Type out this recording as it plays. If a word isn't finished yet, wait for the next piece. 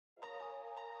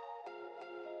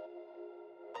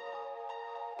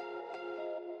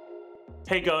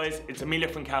Hey guys, it's Emilio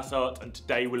from CASART and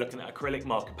today we're looking at acrylic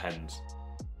marker pens.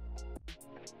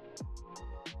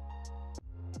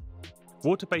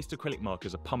 Water-based acrylic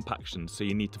markers are pump action, so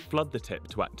you need to flood the tip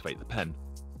to activate the pen.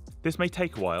 This may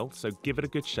take a while, so give it a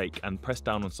good shake and press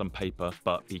down on some paper,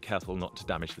 but be careful not to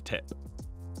damage the tip.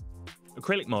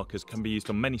 Acrylic markers can be used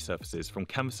on many surfaces, from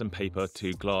canvas and paper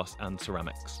to glass and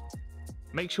ceramics.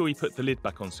 Make sure you put the lid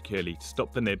back on securely to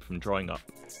stop the nib from drying up.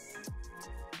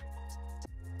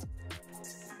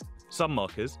 Some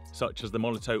markers, such as the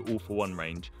Molotov ONE4ALL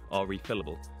range, are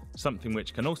refillable, something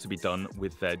which can also be done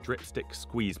with their dripstick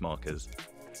squeeze markers.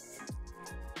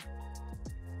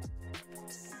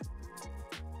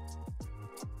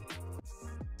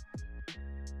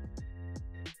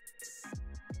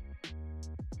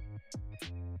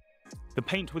 The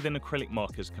paint within acrylic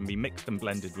markers can be mixed and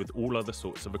blended with all other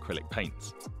sorts of acrylic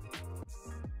paints.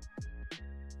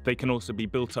 They can also be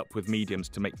built up with mediums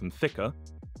to make them thicker,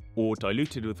 or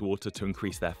diluted with water to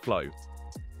increase their flow.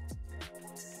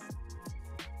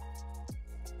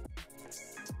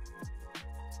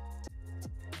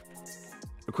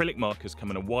 Acrylic markers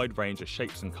come in a wide range of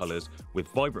shapes and colours with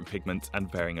vibrant pigments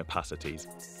and varying opacities.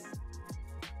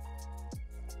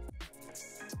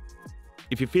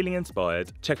 If you're feeling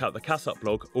inspired, check out the CASART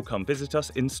blog or come visit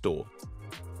us in store.